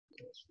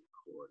It's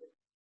recording.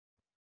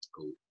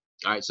 Cool.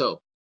 All right,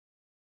 so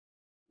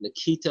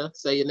Nikita,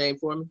 say your name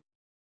for me.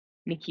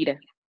 Nikita.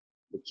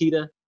 Nikita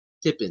Uh-huh.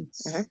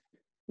 Tippens.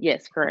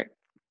 Yes, correct.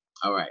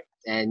 All right,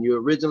 and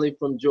you're originally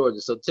from Georgia,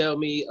 so tell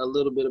me a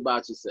little bit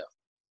about yourself.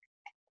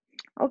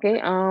 Okay.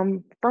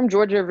 From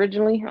Georgia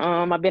originally.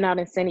 I've been out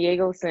in San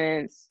Diego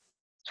since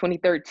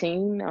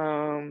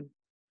 2013.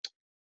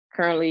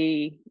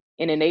 Currently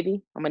in the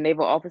Navy. I'm a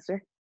naval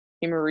officer,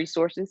 human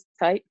resources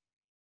type.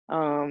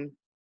 Um,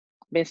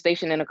 been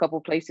stationed in a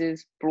couple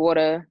places: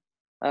 Florida,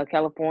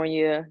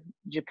 California,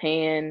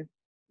 Japan,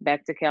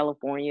 back to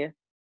California.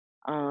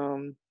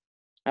 Um,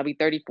 I'll be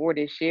 34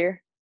 this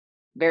year.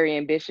 Very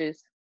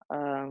ambitious.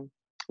 Um,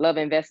 love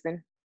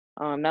investing.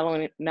 Not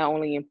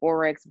only in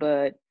forex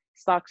but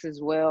stocks as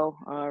well.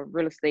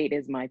 Real estate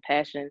is my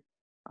passion.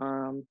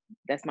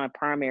 That's my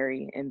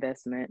primary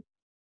investment.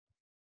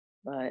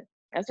 But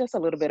that's just a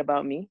little bit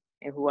about me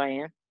and who I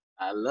am.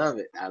 I love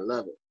it. I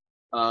love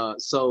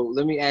it. So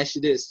let me ask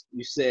you this.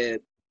 You said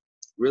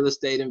real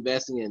estate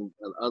investing and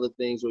other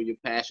things were your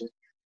passion.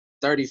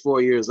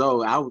 34 years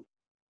old. I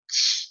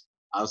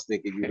was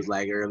thinking you was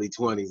like early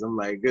 20s. I'm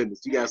like,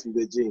 goodness, you got some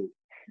good genes.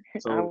 I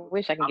So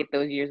wish I can get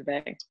those years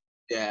back.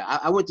 yeah,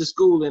 I went to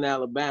school in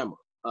Alabama,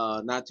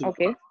 not too far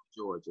Okay. from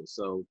Georgia.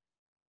 So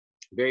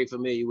very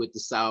familiar with the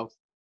South.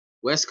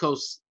 West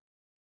Coast,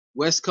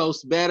 West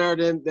Coast better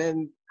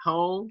than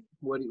home.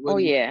 What Oh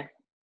do you? yeah.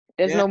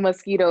 There's Yeah. no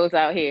mosquitoes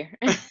out here.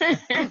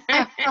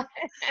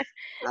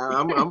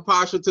 I'm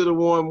partial to the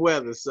warm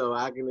weather, so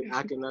I can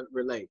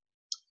relate.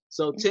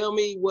 So tell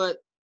me what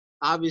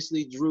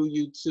obviously drew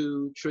you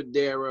to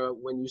Tradera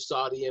when you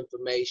saw the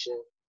information,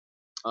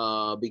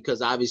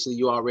 because obviously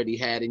you already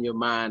had in your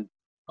mind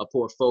a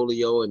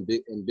portfolio and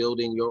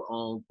building your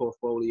own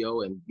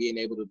portfolio and being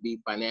able to be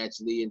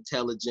financially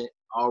intelligent,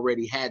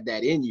 already had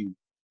that in you,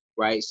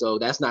 right? So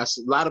that's not,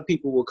 a lot of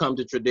people will come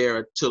to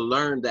Tradera to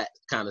learn that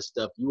kind of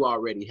stuff. You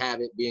already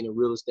have it, being a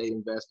real estate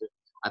investor.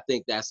 I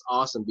think that's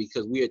awesome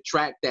because we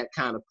attract that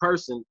kind of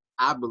person.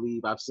 I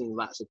believe I've seen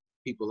lots of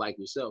people like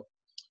yourself.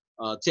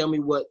 Tell me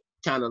what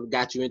kind of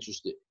got you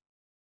interested.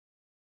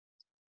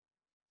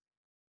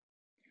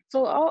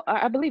 So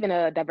I believe in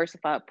a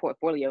diversified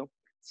portfolio.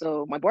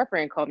 So my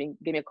boyfriend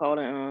gave me a call,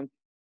 and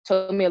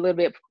told me a little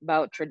bit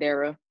about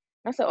Tradera.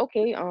 I said,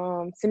 okay,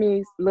 send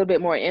me a little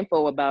bit more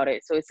info about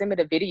it. So he sent me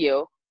the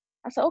video.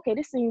 I said, okay,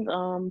 this seems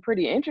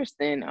pretty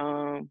interesting.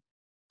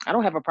 I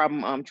don't have a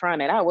problem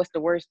trying it out. What's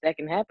the worst that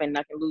can happen?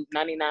 I can lose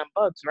 $99,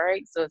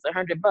 right? So it's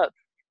 $100.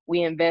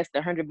 We invest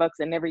 $100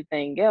 in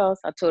everything else.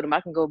 I told him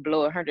I can go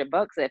blow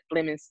 $100 at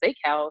Fleming's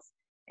Steakhouse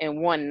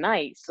in one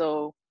night.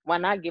 So why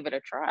not give it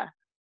a try?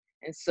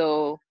 And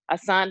so I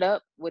signed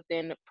up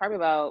within probably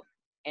about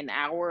an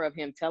hour of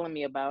him telling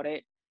me about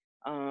it.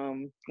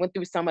 Went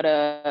through some of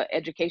the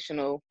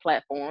educational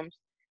platforms,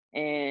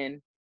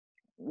 and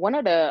one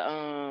of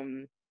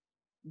the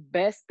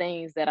best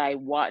things that I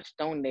watched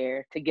on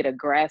there to get a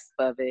grasp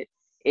of it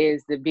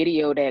is the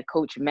video that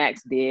Coach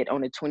Max did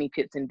on the 20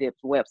 Pips and Dips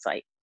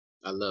website.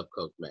 I love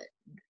Coach Mac.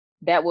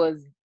 That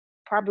was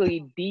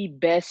probably the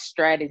best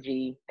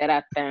strategy that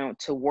I found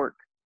to work.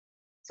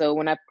 So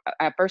when I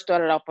first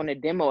started off on the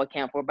demo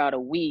account for about a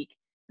week,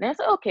 and I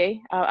said,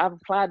 okay, I've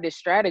applied this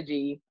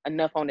strategy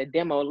enough on the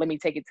demo. Let me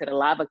take it to the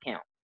live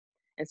account.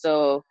 And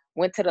so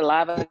went to the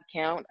live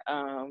account,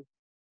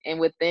 and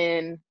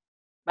within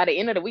by the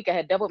end of the week, I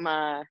had doubled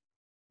my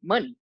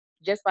money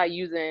just by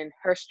using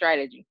her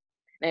strategy.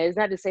 Now, it's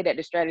not to say that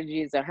the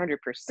strategy is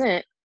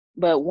 100%,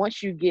 but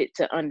once you get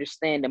to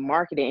understand the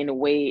marketing in a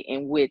way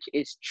in which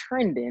it's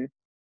trending,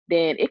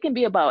 then it can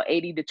be about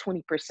 80 to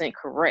 20%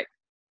 correct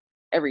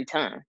every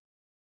time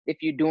if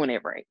you're doing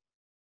it right.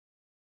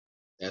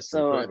 That's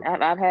So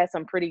incredible. I've had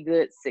some pretty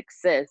good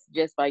success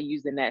just by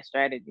using that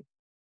strategy.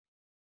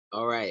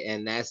 All right,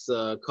 and that's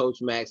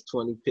Coach Max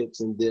 20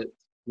 Pips and Dip.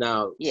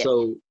 Now, Yes.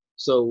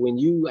 so when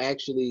you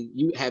actually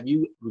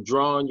you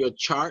drawn your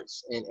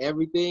charts and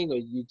everything, or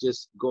you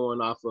just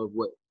going off of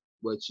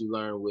what you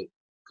learned with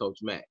Coach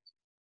Max?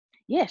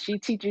 Yeah, she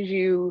teaches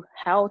you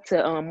how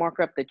to mark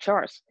up the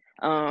charts,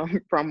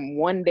 from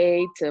one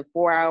day to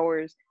 4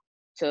 hours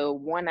to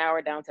 1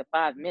 hour down to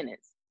 5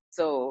 minutes.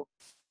 So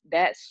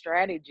that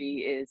strategy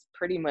is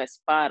pretty much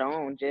spot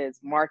on, just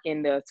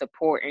marking the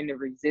support and the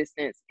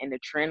resistance and the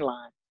trend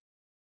line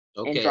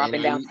and Okay, and dropping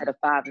are down to the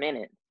 5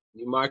 minutes.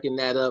 you marking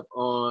that up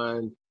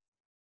on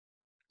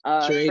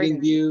Trading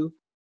Trading, View?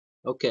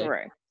 Okay,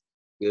 correct.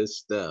 good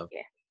stuff.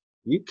 Yeah,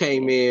 You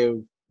came yeah.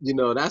 in,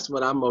 that's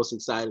what I'm most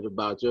excited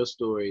about your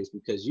stories,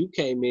 because you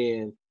came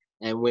in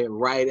and went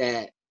right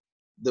at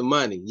the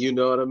money. You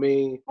know what I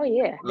mean? Oh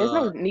yeah, there's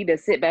no Uh, need to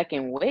sit back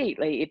and wait.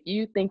 Like if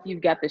you think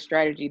you've got the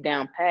strategy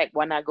down pat,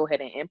 why not go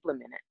ahead and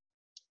implement it?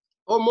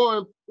 or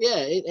more,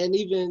 yeah, and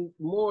even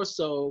more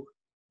so,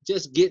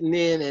 just getting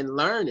in and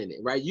learning it,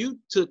 right? You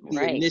took the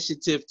Right.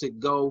 initiative to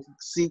go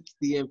seek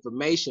the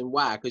information.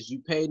 Why? Because you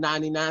paid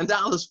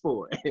 $99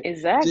 for it.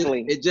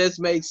 Exactly. It just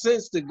makes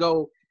sense to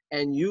go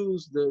and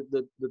use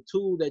the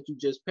tool that you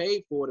just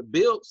paid for to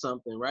build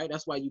something, right?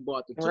 That's why you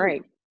bought the tool.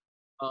 Right.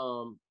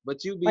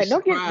 But you'd be Like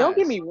don't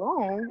get me surprised.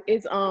 wrong.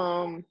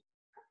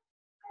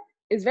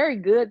 It's very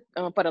good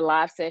for the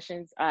live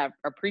sessions. I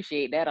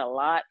appreciate that a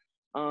lot.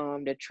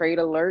 The trade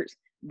alerts,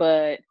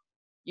 but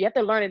you have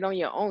to learn it on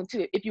your own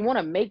too. If you want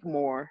to make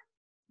more,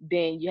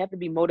 then you have to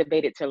be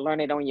motivated to learn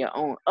it on your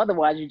own.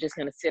 Otherwise, you're just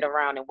gonna sit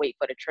around and wait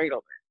for the trade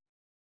alert,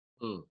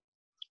 Mm.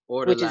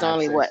 Or the which is live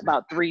only what session.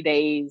 about 3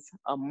 days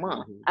a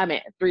month. Hmm. I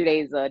mean, 3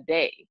 days a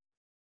day,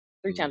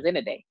 three Hmm. times in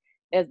a day.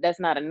 That's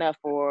not enough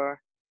for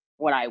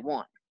what I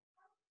want.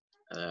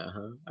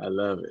 I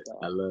love it.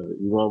 I So, love it.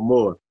 You want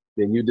more,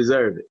 then you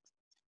deserve it.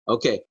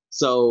 Okay,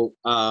 so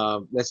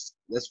let's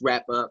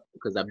wrap up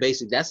because I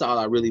basically that's all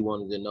I really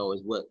wanted to know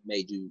is what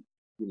made you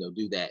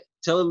do that.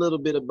 Tell a little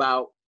bit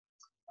about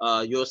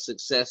your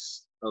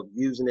success of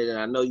using it, and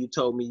I know you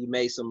told me you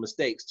made some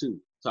mistakes too.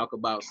 Talk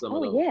about some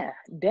of oh those. yeah,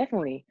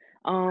 definitely.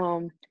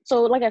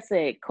 So like I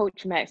said,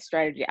 Coach Max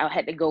strategy, I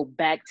had to go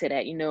back to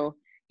that.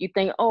 You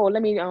think, oh,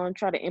 let me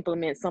try to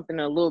implement something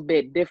a little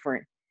bit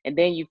different, and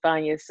then you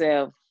find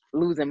yourself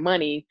losing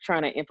money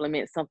trying to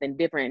implement something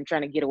different and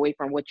trying to get away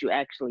from what you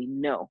actually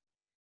know.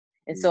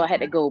 And so I had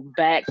to Mhm. go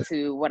back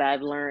to what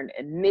I've learned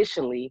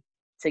initially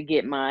to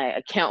get my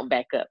account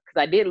back up because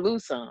I did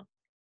lose some,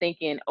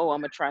 thinking, oh,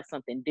 I'm gonna try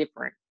something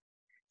different.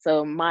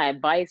 So my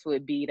advice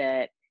would be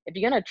that if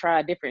you're gonna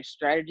try a different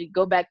strategy,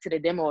 go back to the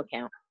demo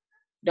account.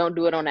 Don't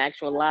do it on the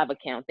actual live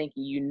account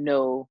thinking you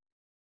know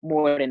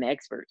more than the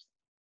experts.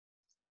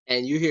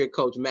 And you hear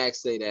Coach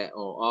Max say that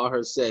on all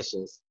her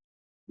sessions.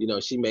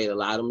 She made a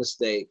lot of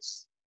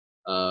mistakes,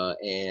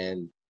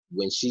 and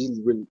when she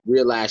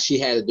realized she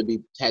had to be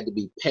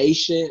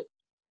patient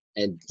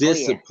and Oh yeah.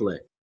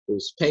 disciplined. It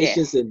was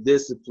patience Yes. and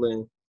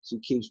discipline. She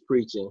keeps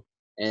preaching,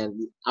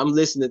 and I'm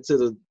listening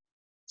to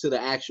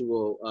the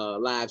actual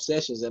live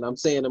sessions, and I'm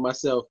saying to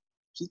myself,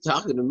 she's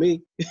talking to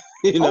me,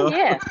 you Oh know.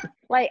 yeah.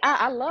 Like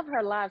I love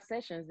her live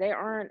sessions. They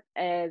aren't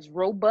as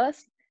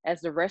robust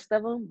as the rest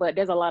of them, but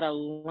there's a lot of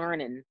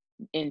learning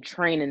and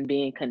training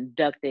being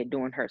conducted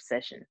during her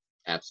session.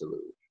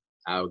 Absolutely,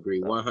 I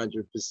agree So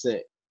 100%.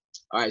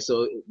 All right,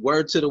 so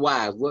word to the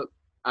wise. What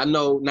I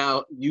know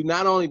now, you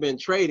not only been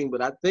trading,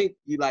 but I think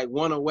you like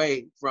one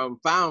away from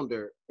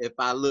founder. If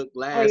I look oh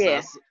last,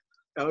 yeah.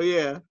 oh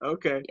yeah,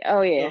 okay.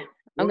 Oh yeah. So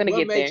I'm what gonna what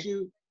get makes there.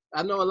 you?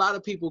 I know a lot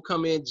of people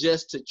come in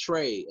just to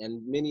trade,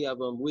 and many of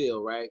them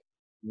will, right?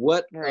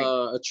 What Right.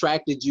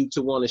 attracted you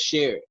to want to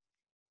share it?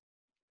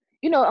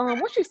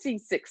 Once you see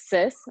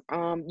success,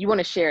 you want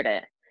to share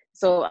that.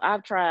 So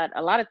I've tried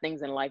a lot of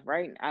things in life,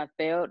 right? I've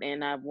failed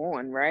and I've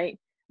won, right?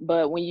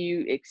 But when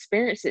you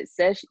experience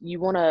success, you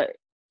want to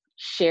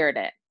share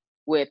that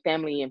with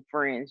family and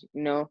friends.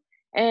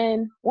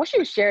 And once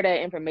you share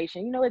that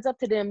information, it's up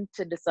to them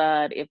to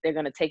decide if they're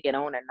going to take it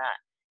on or not.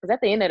 Because at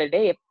the end of the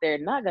day, if they're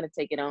not going to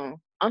take it on,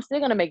 I'm still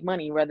going to make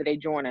money whether they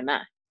join or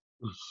not.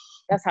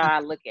 That's how I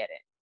look at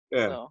it.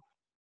 Yeah, So,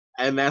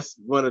 and that's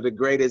one of the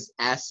greatest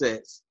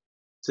assets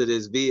to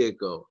this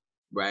vehicle,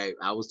 right?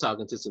 I was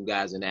talking to some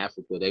guys in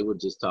Africa. They were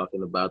just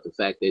talking about the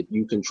fact that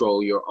you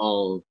control your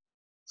own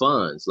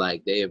funds.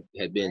 Like they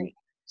have been right.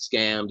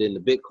 scammed in the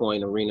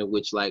Bitcoin arena,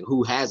 which like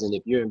who hasn't?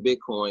 If you're in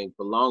Bitcoin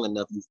for long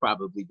enough, you've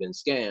probably been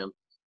scammed.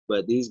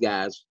 But these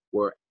guys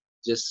were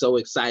just so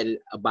excited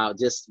about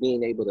just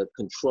being able to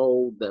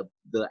control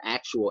the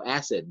actual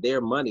asset, their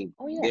money,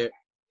 Oh, yeah.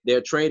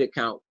 their trade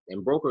account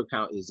and broker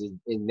account is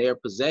in their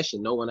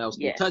possession. No one else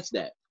can Yes. touch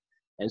that.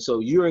 And so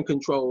you're in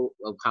control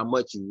of how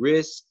much you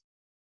risk,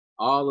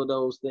 all of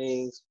those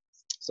things.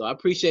 So I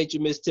appreciate you,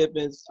 Miss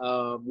Tippens.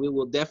 We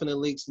will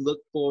definitely look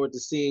forward to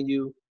seeing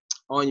you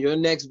on your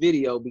next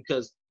video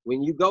because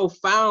when you go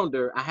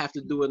founder, I have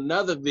to do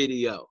another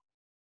video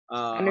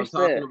on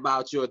talking Understood.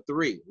 about your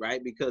three,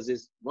 right? Because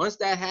it's once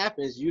that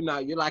happens, you're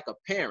like a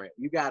parent.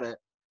 We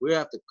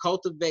have to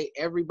cultivate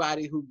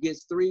everybody who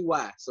gets three.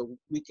 Why? So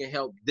we can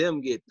help them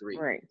get three.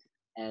 Right.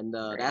 And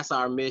Right. that's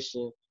our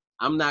mission.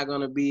 I'm not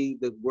going to be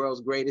the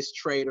world's greatest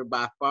trader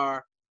by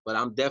far, but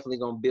I'm definitely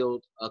going to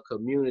build a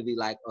community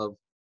like of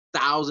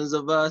thousands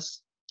of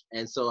us.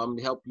 And so I'm going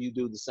to help you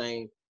do the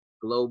same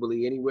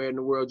globally. Anywhere in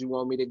the world you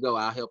want me to go,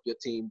 I'll help your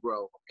team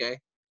grow. Okay.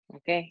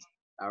 Okay.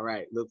 All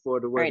right. Look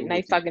forward to All right. working with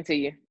Nice you. talking to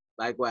you.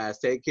 Likewise.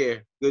 Take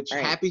care. Good, All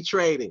right. happy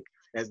trading,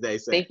 as they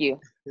say. Thank you.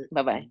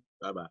 Bye bye.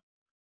 Bye bye.